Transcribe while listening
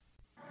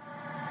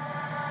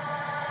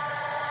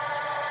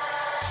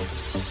Stop,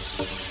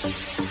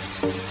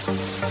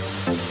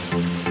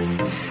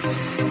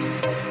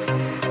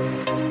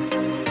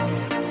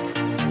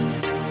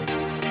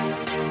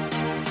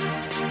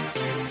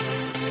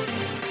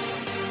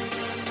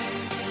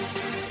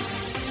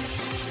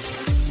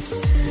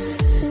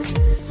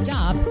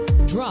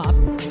 drop,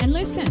 and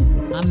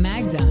listen. I'm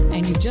Magda,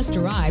 and you've just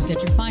arrived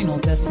at your final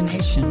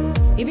destination.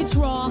 If it's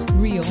raw,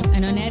 real,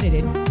 and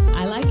unedited,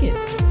 I like it.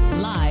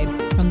 Live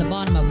from the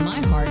bottom of my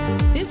heart,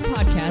 this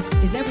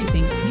podcast is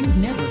everything you've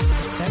never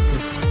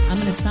expected. I'm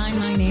going to sign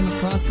my name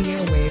across the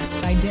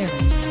airwaves by daring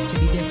to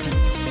be different.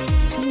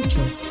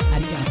 Muchos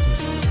arigato.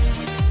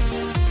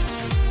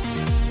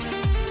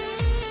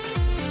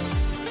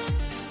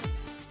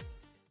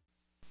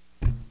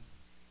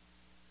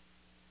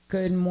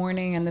 Good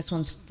morning, and this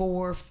one's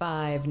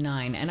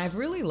 459. And I've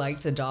really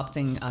liked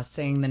adopting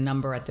saying the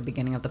number at the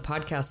beginning of the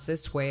podcast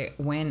this way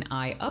when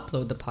I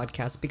upload the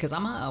podcast, because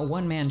I'm a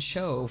one-man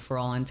show for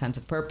all intents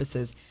and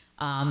purposes.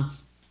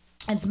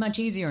 It's much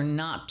easier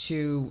not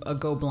to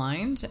go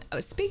blind.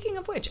 Speaking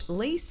of which,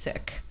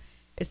 LASIK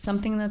is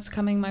something that's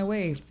coming my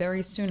way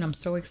very soon. I'm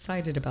so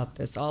excited about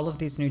this. All of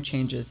these new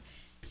changes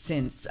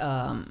since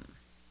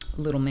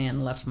little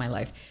man left my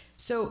life.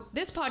 So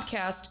this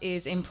podcast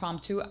is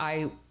impromptu.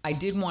 I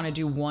did want to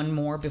do one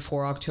more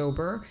before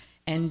October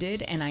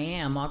ended, and I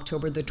am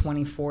October the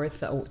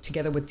 24th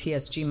together with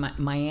TSG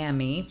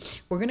Miami.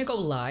 We're going to go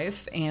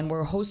live, and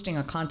we're hosting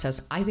a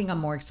contest. I think I'm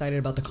more excited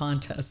about the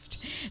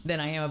contest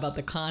than I am about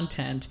the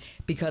content,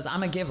 because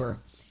I'm a giver.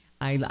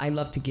 I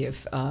love to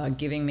give.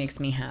 Giving makes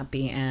me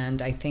happy,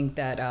 and I think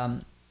that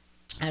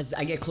as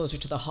I get closer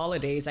to the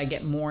holidays, I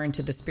get more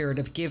into the spirit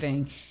of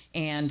giving.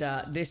 And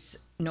this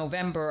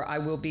November, I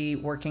will be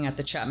working at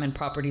the Chapman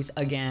Properties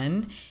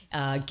again,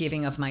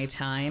 giving of my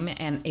time.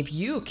 And if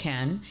you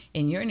can,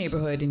 in your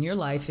neighborhood, in your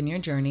life, in your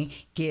journey,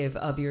 give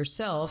of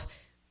yourself,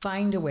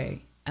 find a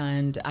way.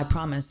 And I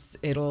promise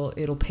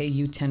it'll pay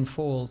you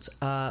tenfold.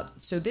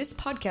 So this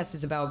podcast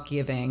is about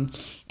giving,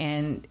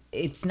 and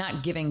it's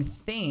not giving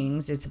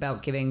things, it's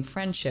about giving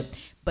friendship.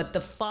 But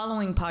the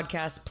following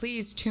podcast,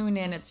 please tune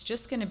in. It's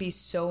just going to be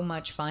so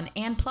much fun.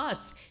 And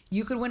plus,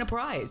 you could win a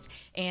prize.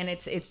 And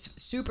it's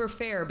super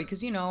fair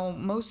because, you know,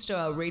 most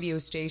radio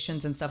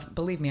stations and stuff,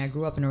 believe me, I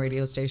grew up in a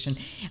radio station.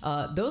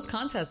 Those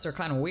contests are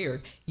kind of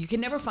weird. You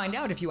can never find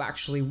out if you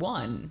actually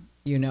won.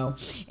 You know,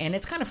 and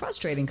it's kind of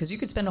frustrating because you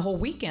could spend a whole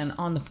weekend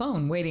on the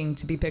phone waiting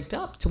to be picked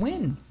up to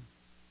win.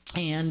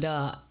 And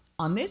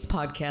on this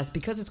podcast,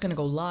 because it's going to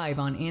go live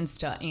on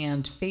Insta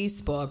and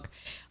Facebook,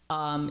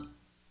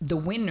 the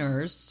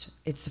winners,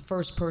 it's the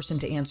first person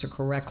to answer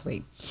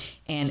correctly,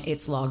 and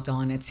it's logged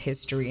on, it's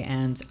history.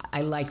 And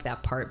I like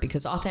that part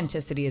because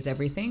authenticity is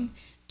everything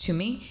to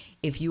me.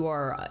 If you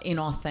are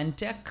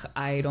inauthentic,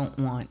 I don't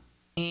want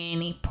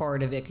any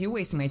part of it. You're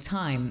wasting my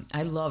time.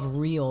 I love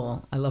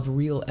real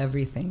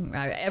everything.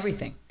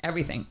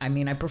 Everything. I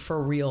mean, I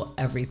prefer real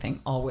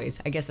everything always.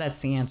 I guess that's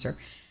the answer.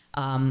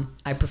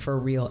 I prefer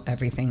real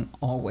everything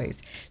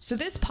always. So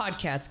this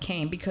podcast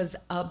came because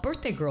a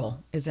birthday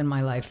girl is in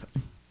my life.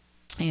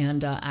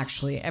 And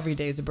actually, every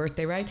day is a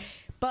birthday, right?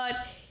 But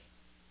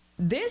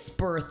this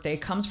birthday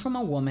comes from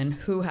a woman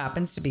who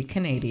happens to be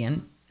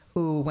Canadian,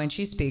 who, when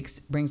she speaks,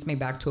 brings me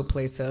back to a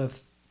place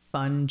of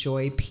fun,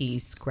 joy,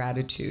 peace,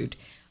 gratitude.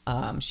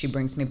 She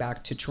brings me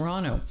back to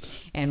Toronto.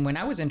 And when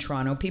I was in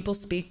Toronto, people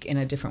speak in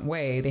a different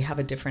way. They have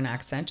a different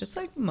accent, just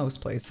like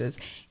most places.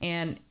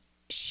 And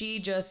she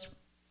just,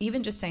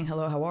 even just saying,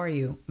 hello, how are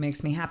you,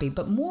 makes me happy.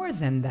 But more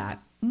than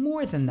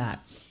that,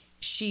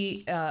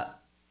 she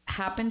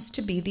happens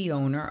to be the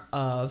owner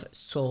of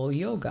Soul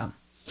Yoga,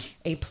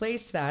 a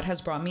place that has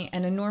brought me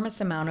an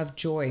enormous amount of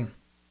joy,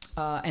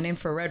 an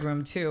infrared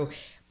room too.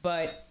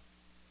 But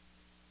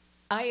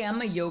I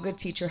am a yoga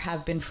teacher,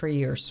 have been for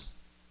years.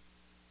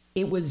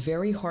 It was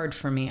very hard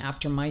for me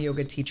after my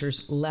yoga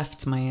teachers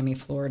left Miami,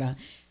 Florida,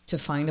 to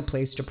find a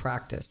place to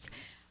practice.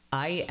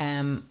 I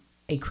am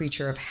a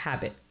creature of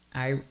habit.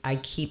 I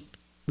keep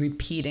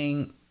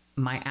repeating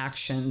my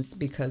actions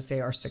because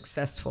they are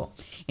successful.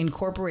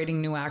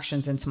 Incorporating new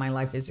actions into my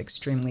life is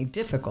extremely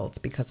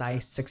difficult because I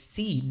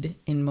succeed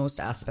in most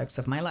aspects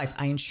of my life.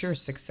 I ensure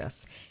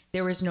success.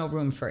 There is no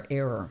room for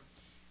error.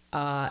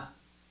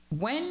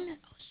 When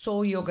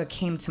Soul Yoga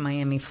came to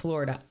Miami,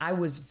 Florida, I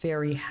was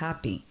very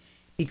happy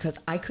because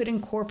I could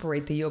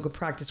incorporate the yoga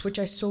practice, which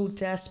I so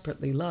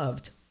desperately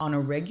loved, on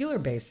a regular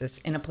basis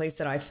in a place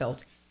that I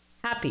felt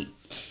happy.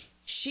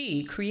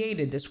 She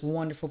created this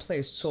wonderful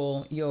place,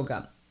 Soul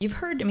Yoga. You've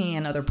heard me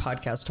in other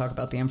podcasts talk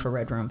about the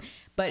infrared room,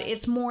 but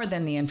it's more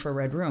than the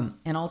infrared room,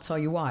 and I'll tell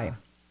you why.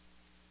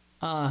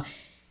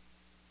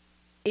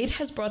 It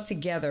has brought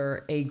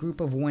together a group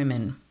of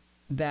women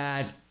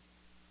that,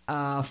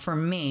 for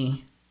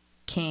me,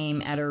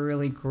 came at a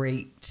really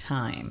great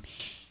time.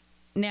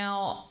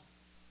 Now,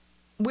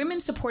 women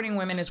supporting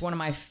women is one of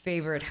my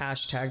favorite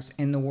hashtags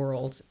in the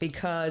world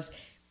because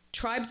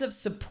tribes of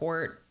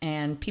support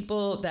and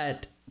people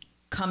that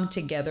come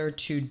together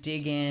to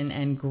dig in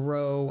and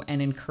grow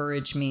and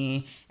encourage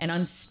me and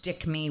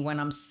unstick me when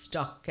I'm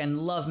stuck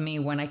and love me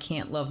when I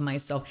can't love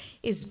myself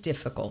is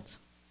difficult.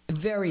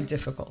 Very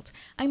difficult.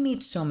 I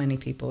meet so many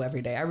people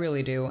every day. I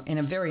really do, in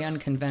a very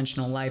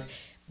unconventional life.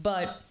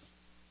 But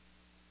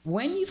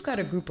when you've got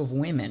a group of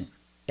women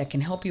that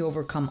can help you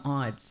overcome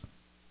odds,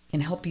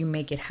 can help you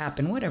make it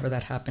happen, whatever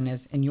that happen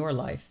is in your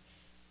life,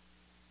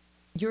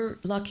 you're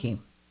lucky.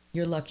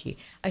 You're lucky.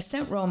 I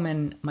sent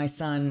Roman, my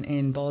son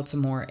in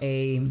Baltimore,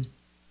 a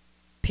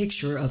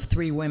picture of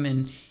 3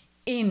 women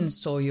in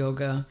Soul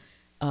Yoga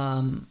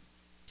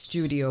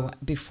studio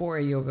before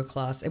a yoga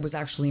class. It was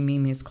actually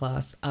Mimi's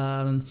class.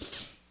 And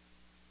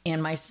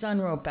my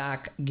son wrote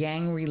back,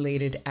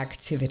 gang-related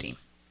activity.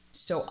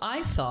 So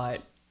I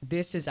thought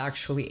this is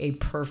actually a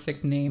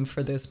perfect name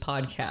for this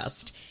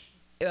podcast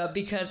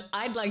because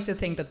I'd like to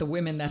think that the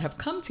women that have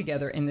come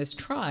together in this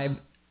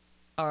tribe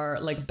are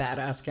like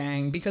badass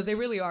gang, because they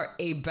really are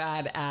a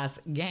badass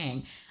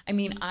gang. I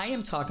mean, I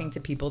am talking to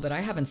people that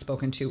I haven't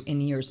spoken to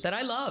in years that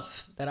I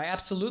love, that I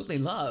absolutely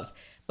love.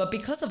 But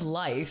because of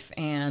life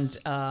and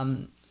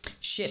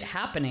shit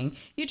happening,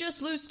 you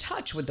just lose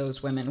touch with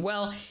those women.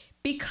 Well,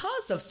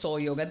 because of Soul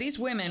Yoga, these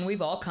women,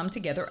 we've all come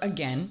together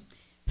again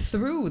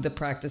through the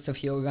practice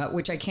of yoga,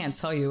 which I can't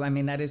tell you. I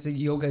mean, that is a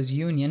yoga's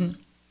union.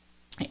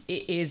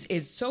 It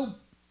is so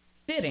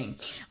fitting.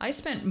 I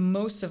spent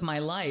most of my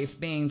life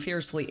being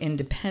fiercely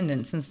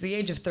independent. Since the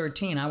age of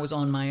 13, I was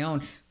on my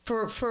own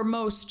for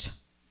most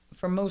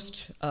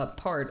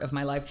part of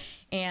my life.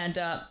 And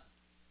I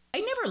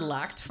never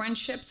lacked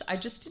friendships. I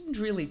just didn't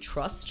really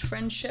trust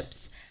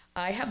friendships.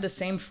 I have the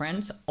same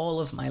friends all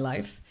of my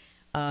life.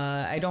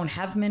 I don't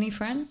have many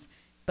friends,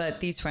 but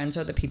these friends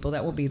are the people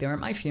that will be there at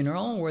my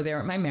funeral, were there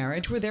at my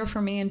marriage, were there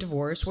for me in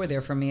divorce, were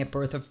there for me at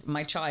birth of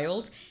my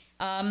child.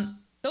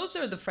 Those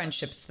are the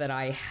friendships that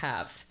I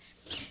have.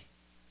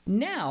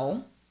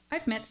 Now,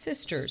 I've met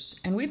sisters,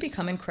 and we've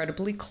become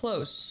incredibly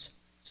close,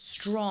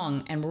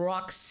 strong, and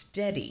rock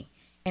steady.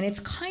 And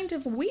it's kind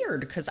of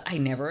weird because I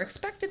never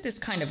expected this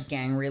kind of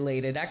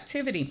gang-related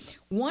activity.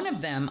 One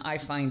of them, I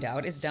find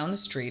out, is down the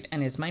street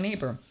and is my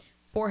neighbor,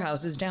 4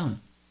 houses down.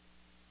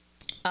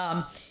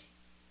 One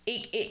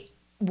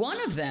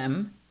of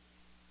them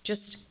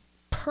just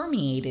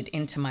permeated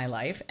into my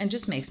life and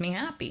just makes me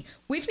happy.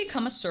 We've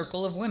become a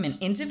circle of women.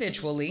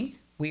 Individually,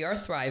 we are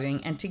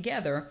thriving, and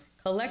together,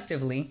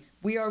 collectively,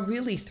 we are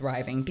really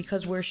thriving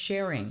because we're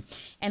sharing.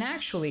 And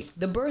actually,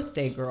 the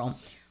birthday girl,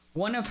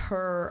 one of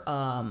her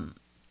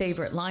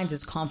favorite lines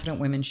is confident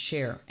women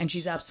share. And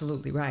she's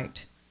absolutely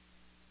right.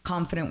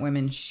 Confident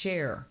women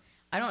share.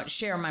 I don't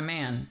share my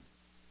man.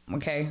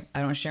 Okay?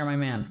 I don't share my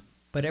man.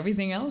 But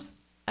everything else,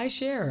 I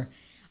share.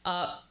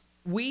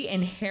 We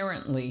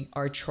inherently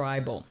are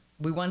tribal.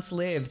 We once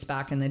lived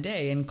back in the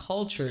day in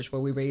cultures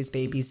where we raised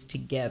babies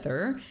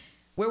together,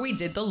 where we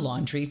did the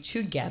laundry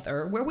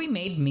together, where we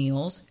made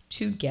meals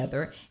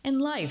together,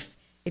 and life,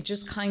 it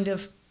just kind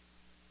of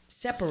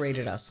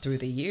separated us through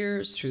the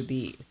years,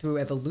 through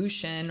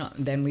evolution.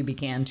 Then we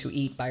began to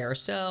eat by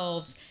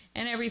ourselves,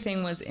 and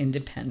everything was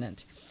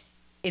independent.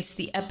 It's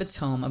the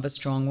epitome of a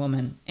strong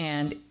woman,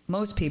 and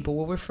most people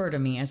will refer to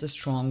me as a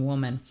strong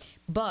woman.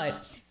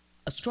 But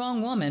a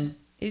strong woman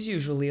is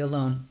usually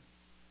alone.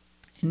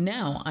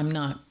 Now I'm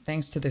not,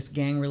 thanks to this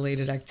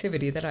gang-related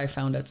activity that I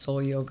found at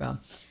Soul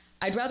Yoga.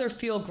 I'd rather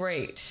feel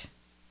great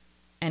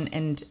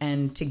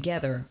and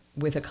together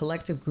with a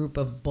collective group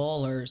of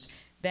ballers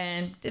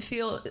than to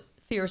feel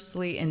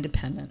fiercely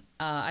independent.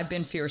 I've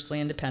been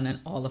fiercely independent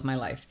all of my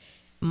life.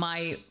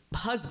 My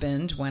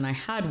husband, when I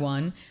had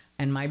one,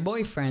 and my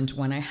boyfriend,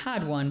 when I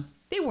had one,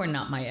 they were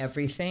not my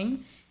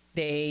everything.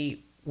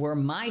 They were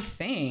my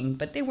thing,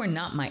 but they were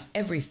not my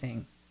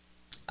everything.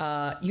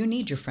 You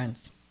need your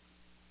friends.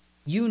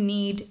 You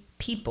need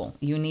people.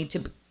 You need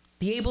to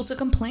be able to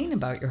complain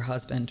about your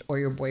husband or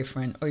your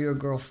boyfriend or your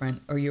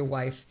girlfriend or your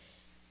wife.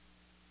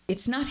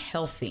 It's not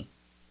healthy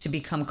to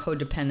become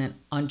codependent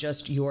on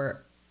just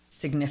your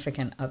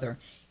significant other.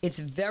 It's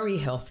very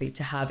healthy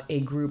to have a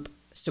group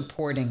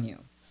supporting you.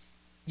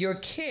 Your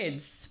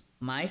kids,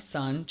 my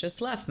son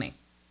just left me,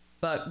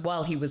 but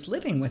while he was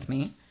living with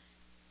me,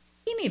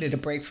 he needed a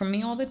break from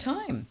me all the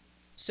time.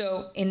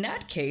 So in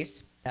that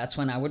case, that's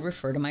when I would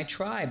refer to my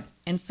tribe.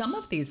 And some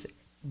of these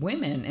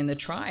women in the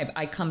tribe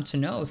I come to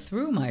know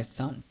through my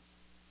son.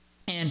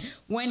 And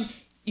when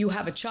you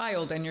have a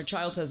child and your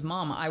child says,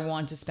 Mom, I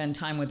want to spend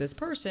time with this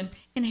person,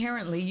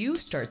 inherently you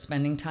start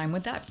spending time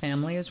with that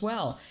family as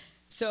well.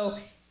 So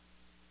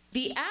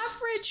the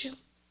average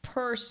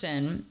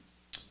person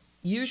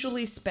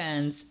usually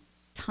spends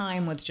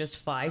time with just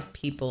 5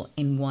 people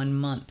in 1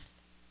 month.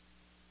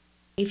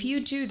 If you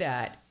do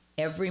that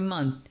every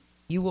month,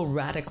 you will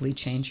radically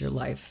change your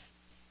life.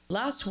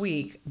 Last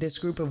week, this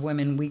group of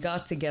women, we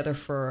got together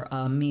for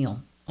a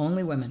meal,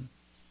 only women.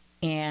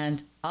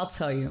 And I'll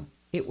tell you,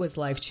 it was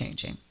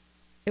life-changing.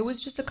 It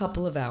was just a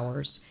couple of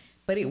hours,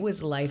 but it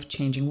was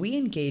life-changing. We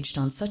engaged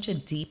on such a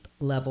deep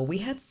level. We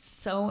had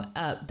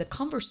the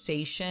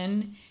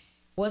conversation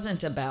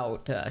wasn't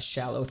about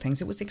shallow things.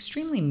 It was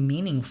extremely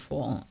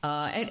meaningful.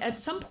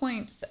 At some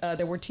points,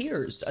 there were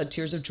tears,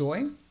 tears of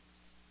joy.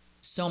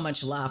 So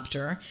much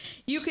laughter.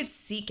 You could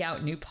seek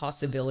out new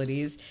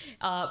possibilities.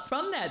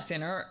 From that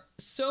dinner,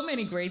 so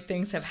many great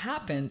things have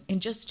happened in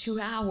just 2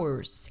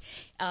 hours.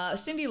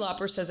 Cyndi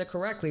Lauper says it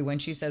correctly when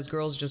she says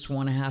girls just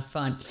want to have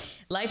fun.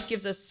 Life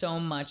gives us so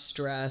much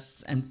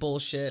stress and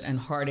bullshit and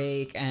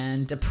heartache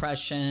and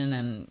depression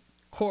and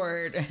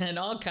court and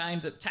all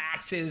kinds of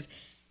taxes.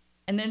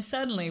 And then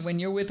suddenly, when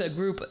you're with a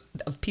group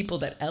of people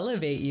that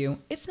elevate you,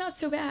 it's not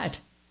so bad.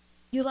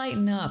 You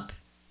lighten up.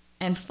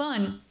 And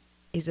fun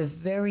is a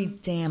very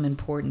damn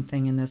important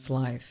thing in this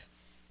life.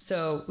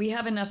 So we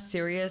have enough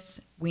serious.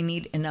 We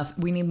need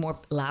more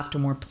laughter,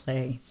 more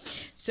play.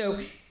 So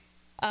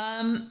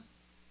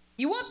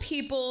you want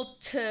people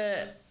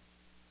to,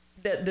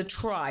 the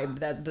tribe,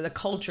 the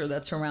culture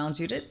that surrounds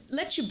you, to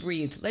let you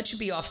breathe, let you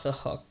be off the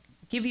hook,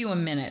 give you a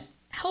minute,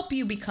 help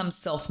you become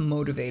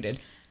self-motivated.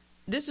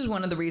 This is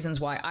one of the reasons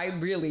why I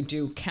really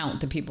do count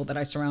the people that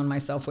I surround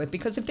myself with,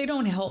 because if they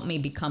don't help me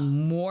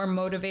become more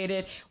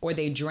motivated, or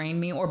they drain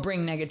me or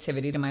bring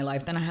negativity to my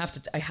life, then I have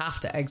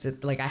to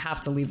exit. Like, I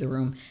have to leave the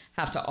room,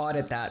 have to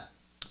audit that.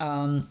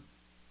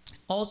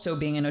 Also,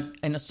 being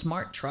in a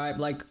smart tribe,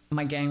 like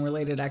my gang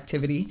related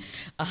activity,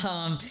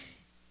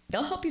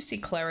 they'll help you see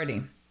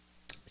clarity.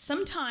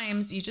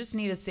 Sometimes you just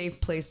need a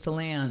safe place to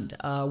land.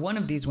 One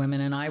of these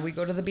women and I, we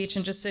go to the beach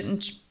and just sit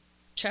and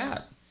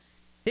chat.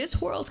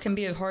 This world can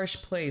be a harsh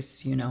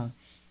place, you know.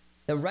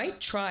 The right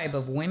tribe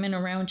of women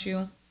around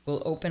you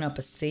will open up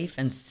a safe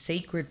and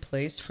sacred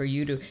place for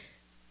you to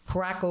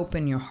crack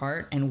open your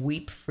heart and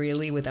weep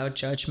freely without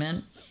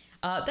judgment.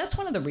 That's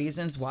one of the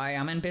reasons why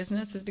I'm in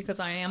business, is because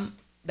I am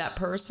that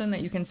person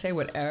that you can say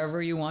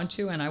whatever you want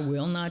to, and I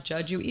will not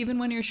judge you, even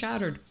when you're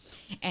shattered.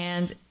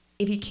 And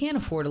if you can't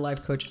afford a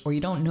life coach, or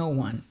you don't know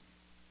one,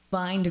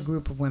 find a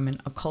group of women,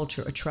 a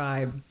culture, a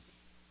tribe,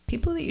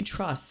 people that you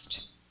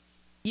trust.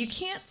 You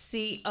can't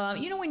see,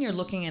 when you're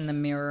looking in the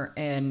mirror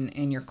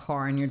in your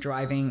car and you're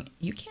driving,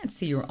 you can't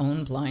see your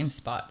own blind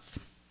spots.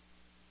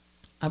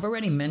 I've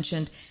already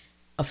mentioned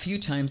a few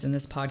times in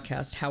this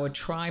podcast how a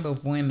tribe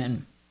of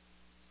women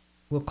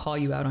will call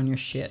you out on your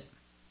shit.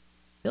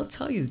 They'll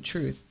tell you the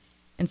truth.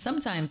 And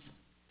sometimes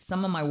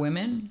some of my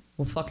women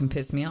will fucking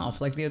piss me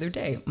off. Like the other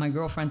day, my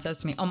girlfriend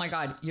says to me, "Oh my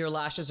God, your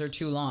lashes are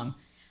too long."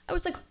 I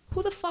was like,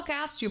 who the fuck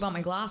asked you about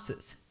my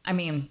glasses? I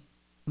mean,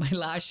 my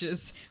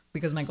lashes,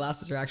 because my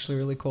glasses are actually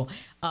really cool.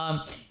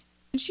 And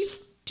she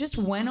just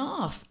went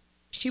off.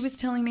 She was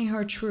telling me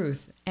her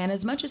truth. And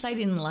as much as I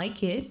didn't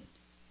like it,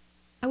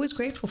 I was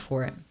grateful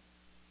for it.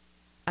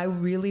 I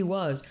really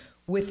was.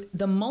 With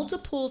the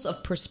multiples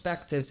of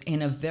perspectives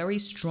in a very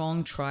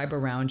strong tribe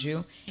around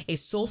you, a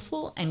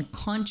soulful and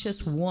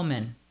conscious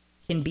woman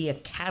can be a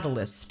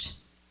catalyst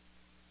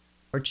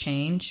for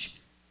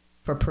change,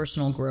 for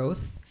personal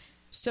growth.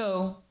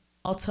 So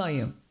I'll tell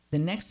you, the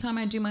next time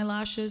I do my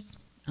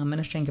lashes, I'm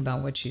going to think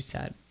about what she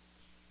said.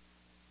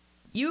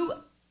 You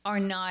are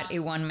not a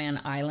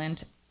one-man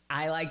island.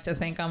 I like to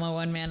think I'm a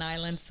one-man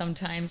island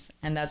sometimes,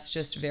 and that's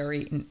just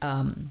very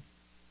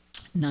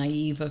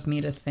naive of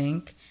me to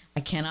think. I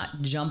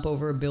cannot jump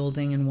over a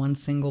building in one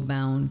single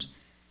bound.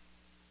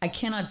 I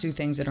cannot do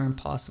things that are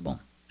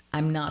impossible.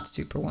 I'm not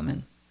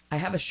Superwoman. I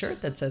have a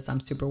shirt that says I'm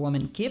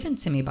Superwoman, given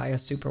to me by a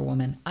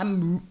Superwoman.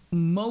 I'm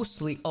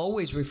mostly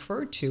always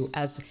referred to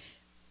as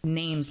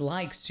names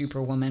like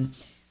Superwoman,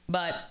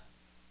 but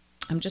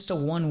I'm just a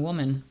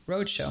one-woman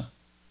roadshow.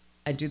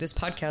 I do this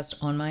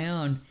podcast on my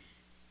own.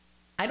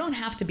 I don't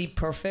have to be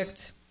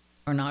perfect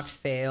or not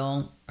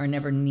fail or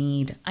never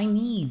need. I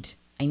need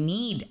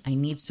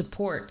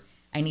support.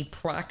 I need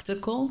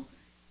practical,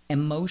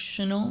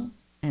 emotional,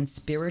 and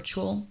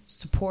spiritual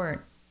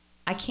support.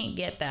 I can't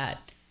get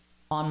that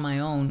on my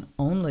own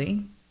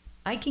only.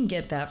 I can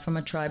get that from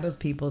a tribe of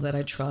people that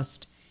I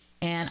trust.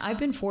 And I've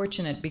been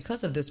fortunate,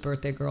 because of this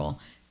birthday girl,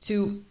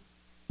 to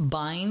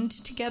bind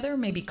together,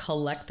 maybe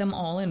collect them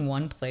all in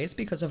one place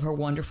because of her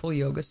wonderful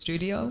yoga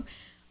studio.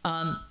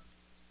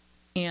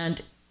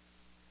 And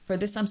for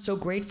this, I'm so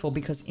grateful,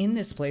 because in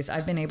this place,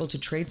 I've been able to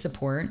trade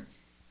support,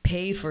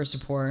 pay for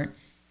support,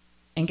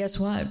 and guess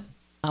what?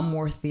 I'm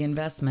worth the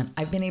investment.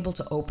 I've been able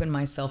to open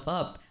myself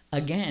up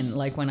again,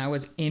 like when I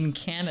was in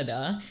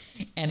Canada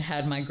and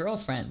had my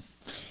girlfriends.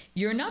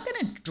 You're not going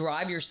to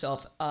drive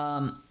yourself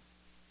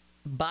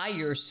by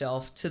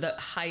yourself to the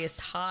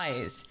highest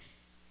highs.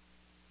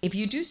 If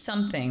you do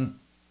something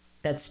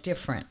that's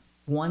different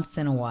once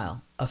in a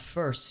while, a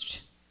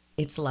first,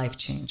 it's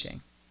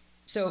life-changing.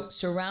 So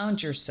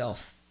surround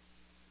yourself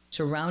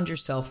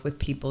with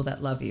people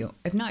that love you.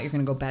 If not, you're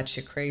going to go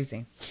batshit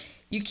crazy.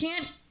 You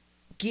can't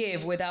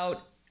give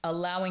without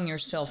allowing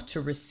yourself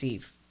to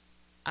receive.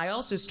 I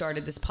also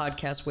started this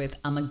podcast with,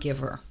 I'm a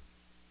giver.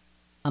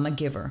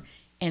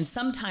 And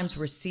sometimes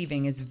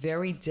receiving is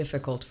very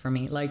difficult for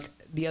me. Like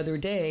the other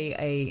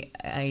day,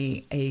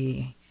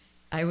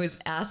 I was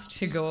asked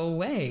to go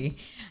away,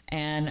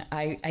 and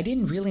I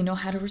didn't really know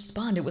how to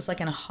respond. It was like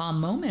an aha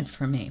moment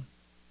for me,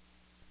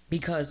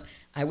 because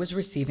I was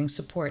receiving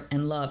support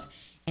and love.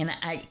 And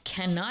I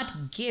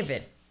cannot give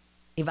it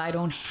if I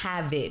don't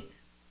have it.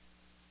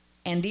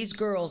 And these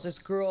girls, this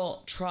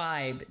girl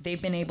tribe,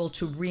 they've been able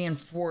to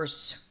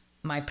reinforce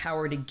my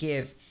power to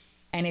give.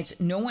 And it's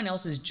no one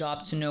else's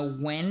job to know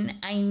when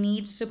I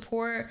need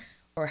support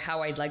or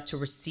how I'd like to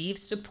receive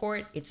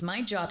support. It's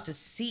my job to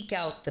seek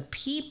out the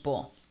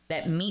people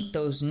that meet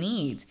those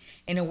needs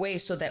in a way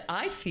so that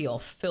I feel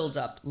filled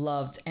up,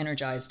 loved,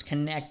 energized,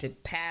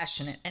 connected,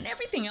 passionate, and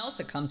everything else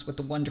that comes with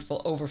the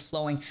wonderful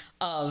overflowing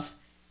of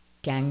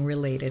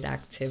gang-related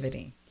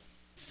activity.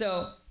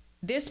 So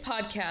this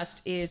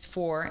podcast is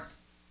for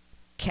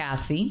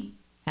Cathy.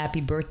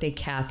 Happy birthday,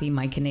 Cathy,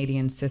 my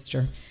Canadian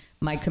sister,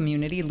 my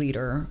community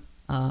leader,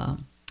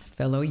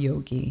 fellow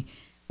yogi,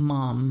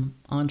 mom,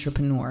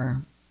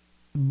 entrepreneur,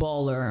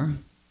 baller.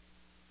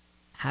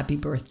 Happy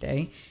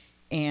birthday.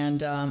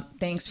 And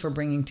thanks for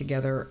bringing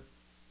together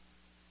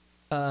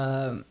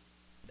a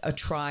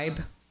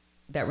tribe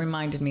that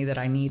reminded me that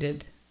I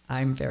needed.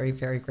 I'm very,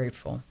 very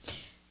grateful.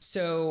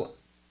 So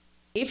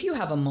if you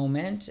have a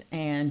moment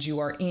and you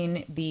are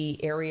in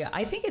the area,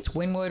 I think it's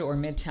Wynwood or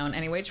Midtown.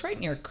 Anyway, it's right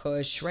near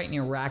Cush, right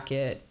near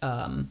Racket.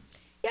 Yeah,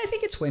 I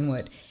think it's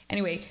Wynwood.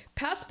 Anyway,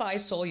 pass by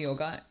Soul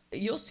Yoga.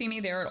 You'll see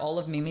me there at all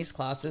of Mimi's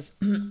classes.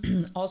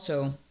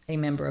 Also a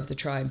member of the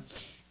tribe.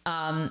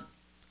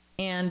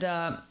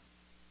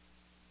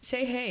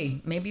 Say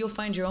hey. Maybe you'll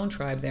find your own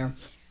tribe there.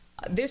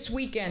 This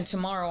weekend,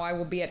 tomorrow, I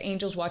will be at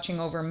Angels Watching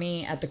Over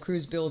Me at the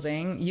Cruise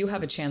Building. You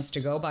have a chance to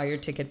go. Buy your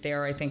ticket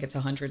there. I think it's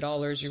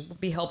 $100. You'll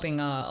be helping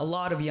a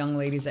lot of young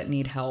ladies that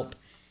need help.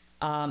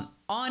 On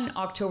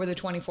October the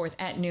 24th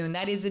at noon,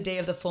 that is the day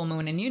of the full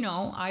moon. And you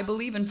know, I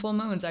believe in full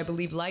moons. I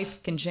believe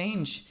life can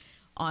change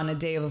on a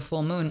day of a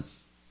full moon.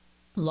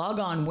 Log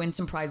on, win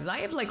some prizes.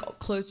 I have like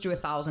close to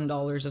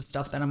 $1,000 of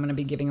stuff that I'm going to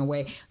be giving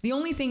away. The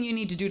only thing you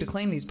need to do to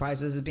claim these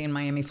prizes is be in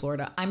Miami,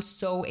 Florida. I'm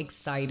so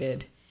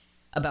excited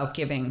about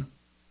giving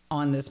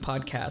on this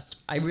podcast.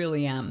 I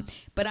really am.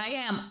 But I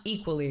am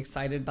equally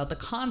excited about the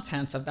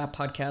contents of that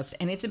podcast.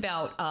 And it's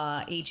about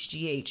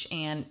HGH.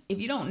 And if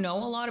you don't know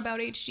a lot about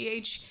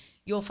HGH,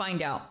 you'll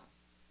find out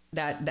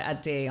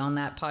that day on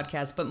that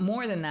podcast. But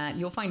more than that,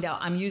 you'll find out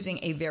I'm using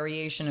a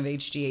variation of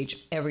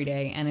HGH every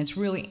day. And it's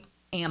really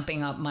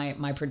amping up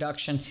my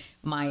production,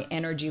 my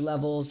energy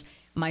levels,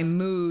 my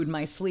mood,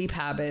 my sleep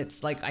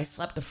habits. Like I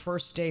slept the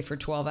first day for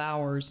 12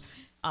 hours.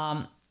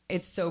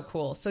 It's so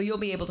cool. So you'll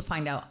be able to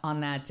find out on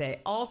that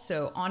day.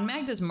 Also, on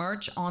Magda's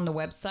merch on the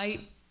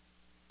website,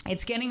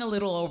 it's getting a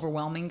little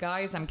overwhelming,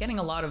 guys. I'm getting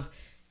a lot of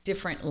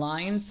different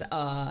lines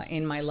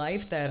in my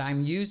life that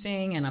I'm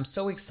using, and I'm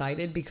so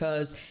excited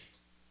because,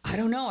 I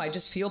don't know, I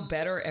just feel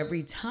better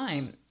every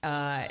time,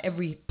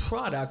 every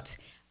product.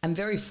 I'm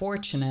very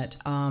fortunate.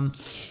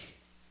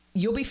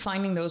 You'll be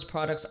finding those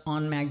products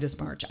on Magda's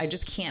merch. I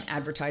just can't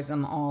advertise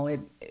them all.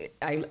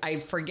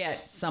 I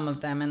forget some of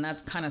them, and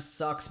that kind of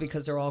sucks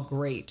because they're all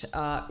great.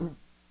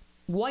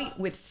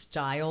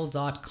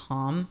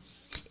 Whitewithstyle.com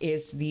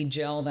is the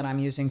gel that I'm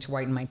using to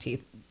whiten my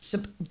teeth.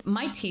 So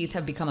my teeth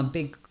have become a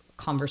big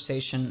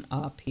conversation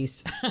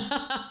piece.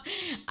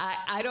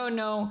 I don't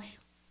know.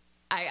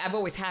 I've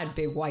always had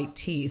big white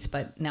teeth,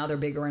 but now they're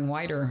bigger and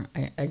whiter.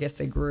 I guess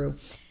they grew.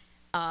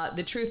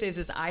 The truth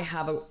is I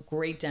have a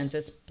great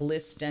dentist,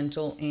 Bliss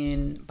Dental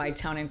in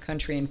Bytown and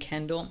Country in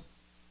Kendall.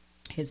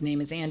 His name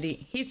is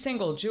Andy. He's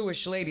single,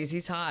 Jewish, ladies.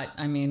 He's hot.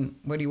 I mean,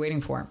 what are you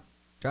waiting for?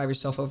 Drive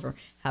yourself over,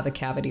 have a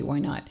cavity. Why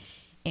not?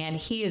 And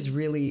he is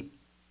really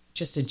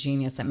just a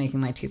genius at making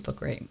my teeth look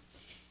great.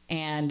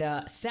 And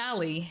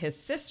Sally, his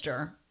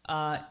sister,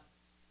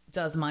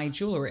 does my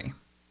jewelry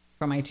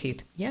for my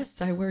teeth.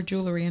 Yes, I wear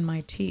jewelry in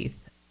my teeth.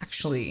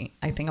 Actually,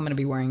 I think I'm going to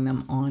be wearing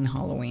them on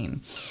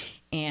Halloween.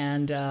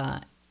 And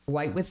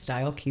White with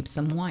Style keeps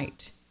them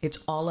white. It's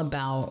all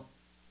about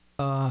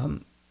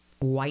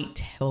white,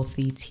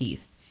 healthy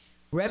teeth.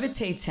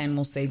 Revite 10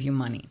 will save you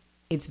money.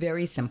 It's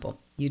very simple.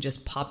 You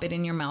just pop it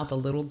in your mouth, a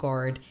little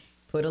guard,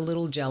 put a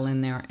little gel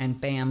in there, and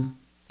bam,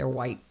 they're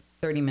white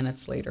 30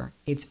 minutes later.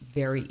 It's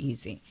very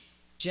easy.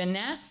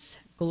 Jeunesse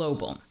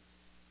Global.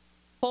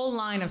 Whole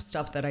line of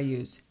stuff that I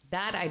use.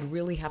 That I'd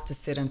really have to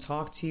sit and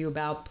talk to you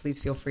about. Please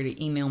feel free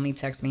to email me,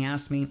 text me,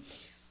 ask me.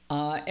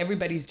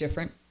 Everybody's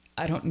different.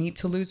 I don't need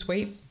to lose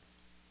weight.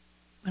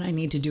 What I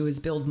need to do is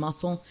build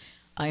muscle.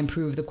 I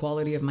improve the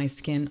quality of my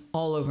skin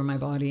all over my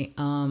body.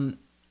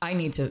 I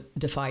need to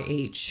defy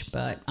age,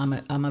 but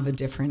I'm of a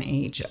different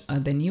age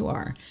than you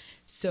are.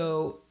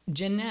 So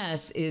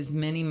Jeunesse is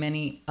many,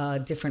 many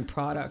different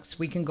products.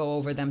 We can go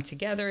over them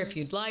together if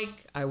you'd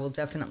like. I will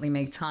definitely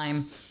make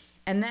time.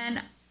 And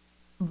then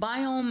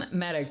Biome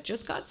Medic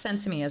just got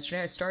sent to me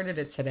yesterday. I started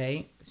it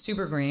today.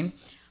 Super green.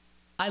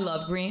 I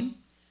love green.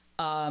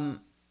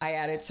 I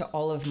add it to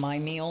all of my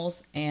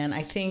meals, and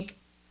I think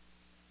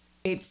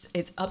it's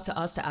up to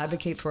us to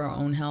advocate for our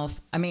own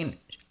health. I mean,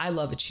 I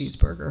love a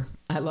cheeseburger.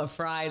 I love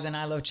fries, and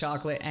I love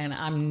chocolate, and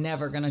I'm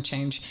never going to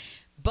change.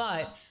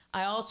 But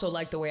I also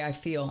like the way I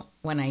feel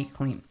when I eat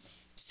clean.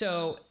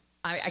 So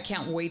I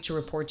can't wait to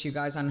report to you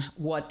guys on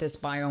what this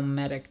Biome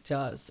Medic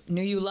does.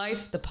 New You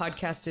Life, the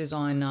podcast is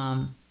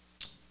on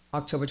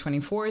October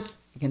 24th.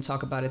 We can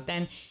talk about it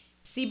then.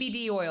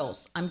 CBD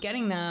oils. I'm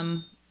getting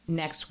them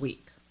next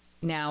week.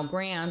 Now,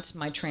 Grant,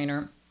 my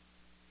trainer,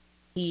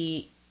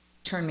 he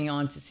turned me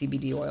on to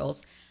CBD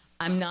oils.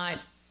 I'm not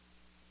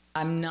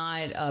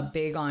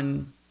big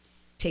on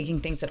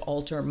taking things that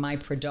alter my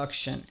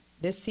production.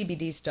 This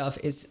CBD stuff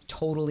is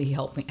totally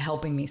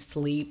helping me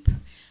sleep.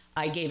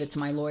 I gave it to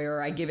my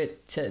lawyer. I give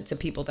it to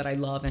people that I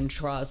love and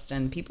trust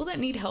and people that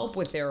need help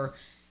with their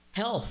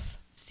health.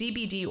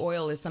 CBD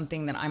oil is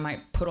something that I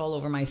might put all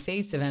over my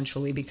face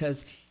eventually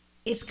because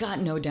it's got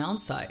no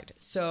downside.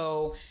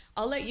 So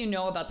I'll let you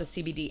know about the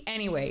CBD.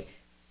 Anyway,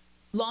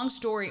 long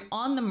story,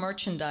 on the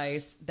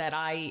merchandise that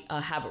I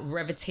have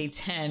Revite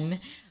 10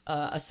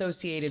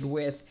 associated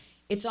with,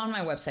 it's on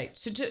my website.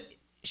 So to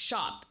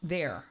shop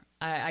there.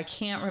 I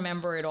can't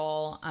remember it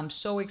all. I'm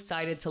so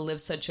excited to live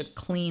such a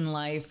clean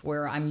life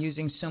where I'm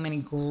using so many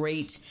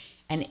great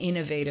and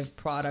innovative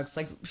products,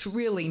 like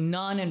really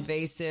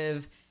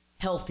non-invasive,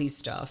 healthy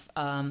stuff.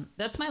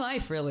 That's my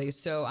life, really.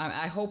 So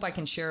I hope I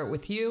can share it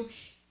with you.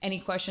 Any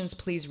questions,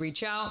 please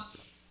reach out.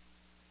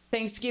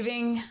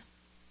 Thanksgiving,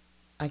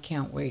 I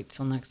can't wait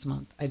till next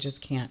month. I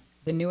just can't.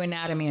 The new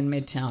Anatomy in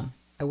Midtown.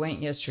 I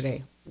went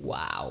yesterday.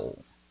 Wow.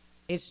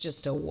 It's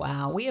just a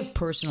wow. We have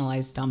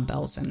personalized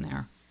dumbbells in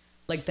there.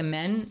 Like the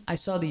men, I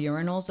saw the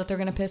urinals that they're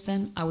going to piss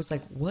in. I was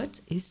like, what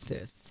is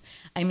this?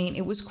 I mean,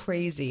 it was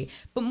crazy.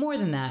 But more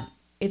than that,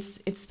 it's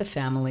the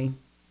family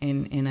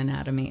in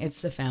Anatomy.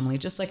 It's the family,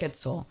 just like at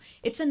Soul.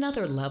 It's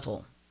another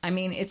level. I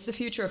mean, it's the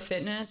future of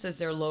fitness as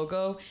their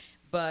logo,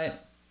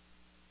 but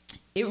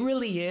it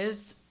really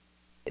is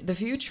the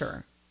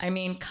future. I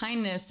mean,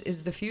 kindness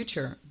is the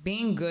future.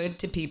 Being good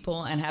to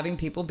people and having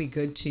people be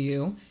good to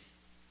you,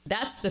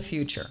 that's the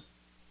future.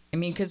 I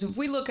mean, because if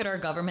we look at our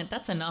government,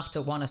 that's enough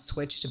to want to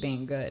switch to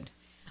being good.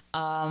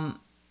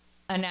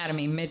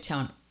 Anatomy,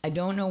 Midtown. I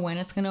don't know when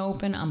it's going to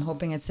open. I'm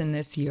hoping it's in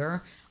this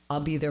year. I'll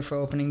be there for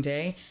opening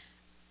day.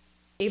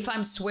 If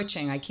I'm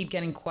switching, I keep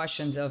getting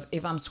questions of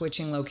if I'm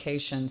switching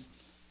locations.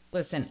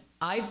 Listen,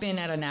 I've been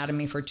at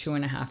Anatomy for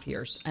 2.5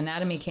 years.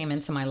 Anatomy came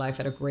into my life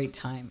at a great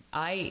time.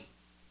 I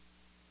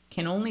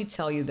can only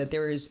tell you that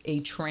there is a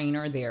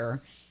trainer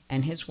there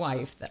and his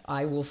wife that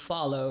I will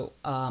follow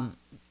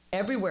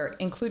everywhere,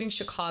 including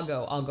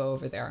Chicago. I'll go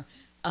over there.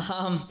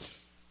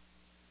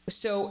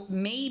 So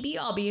maybe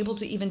I'll be able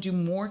to even do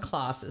more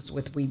classes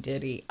with We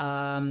Diddy.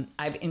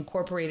 I've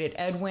incorporated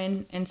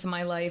Edwin into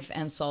my life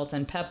and Salt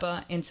and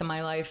Peppa into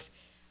my life.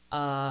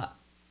 For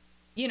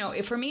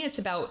me, it's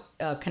about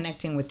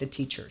connecting with the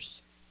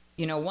teachers.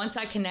 Once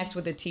I connect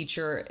with a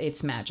teacher,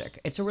 it's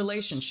magic. It's a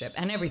relationship,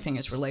 and everything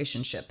is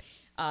relationship.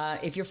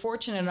 If you're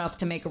fortunate enough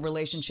to make a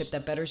relationship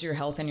that betters your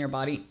health and your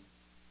body,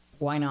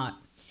 why not?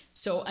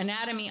 So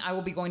Anatomy, I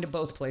will be going to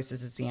both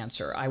places is the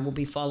answer. I will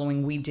be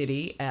following We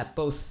Diddy at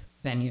both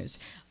venues.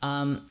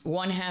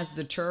 One has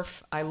the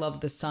turf. I love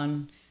the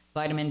sun.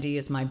 Vitamin D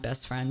is my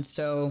best friend.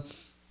 So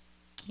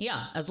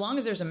yeah, as long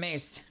as there's a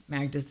mace,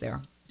 Magda's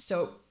there.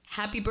 So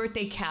happy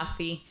birthday,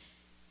 Cathy.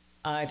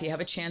 If you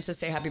have a chance to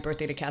say happy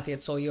birthday to Cathy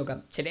at Soul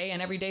Yoga today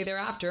and every day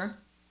thereafter,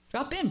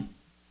 drop in.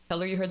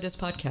 Tell her you heard this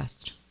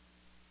podcast.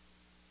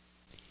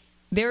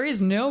 There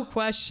is no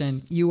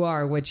question you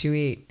are what you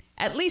eat.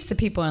 At least the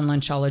people on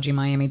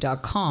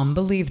LunchologyMiami.com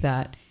believe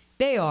that.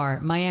 They are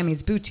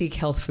Miami's boutique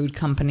health food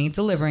company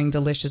delivering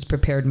delicious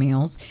prepared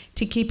meals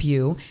to keep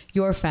you,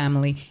 your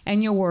family,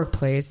 and your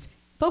workplace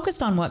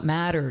focused on what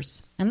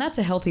matters. And that's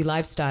a healthy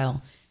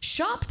lifestyle.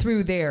 Shop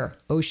through their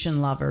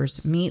ocean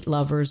lovers, meat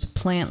lovers,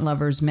 plant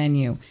lovers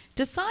menu.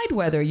 Decide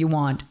whether you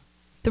want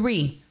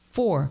 3,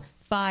 4,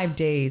 5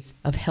 days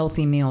of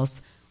healthy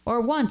meals or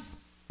once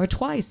or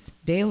twice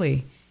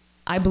daily.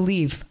 I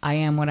believe I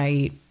am what I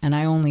eat, and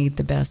I only eat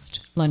the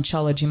best.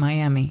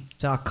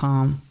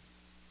 LunchologyMiami.com.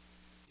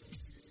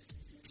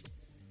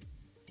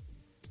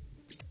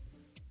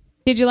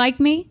 Did you like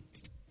me?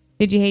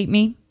 Did you hate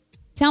me?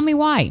 Tell me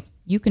why.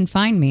 You can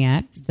find me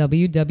at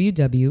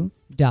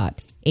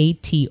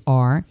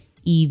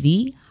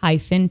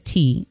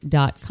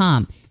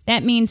www.atrev-t.com.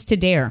 That means to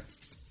dare.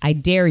 I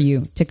dare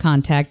you to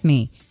contact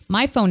me.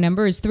 My phone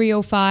number is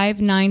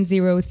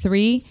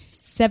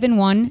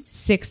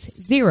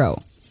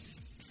 305-903-7160.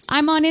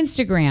 I'm on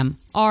Instagram,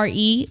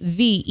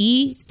 REVETE.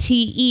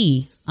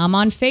 I'm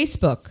on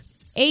Facebook,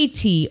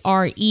 ATREVETE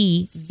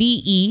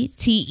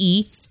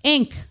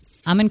Inc.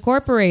 I'm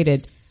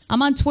incorporated.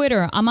 I'm on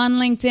Twitter. I'm on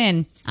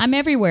LinkedIn. I'm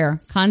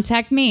everywhere.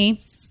 Contact me.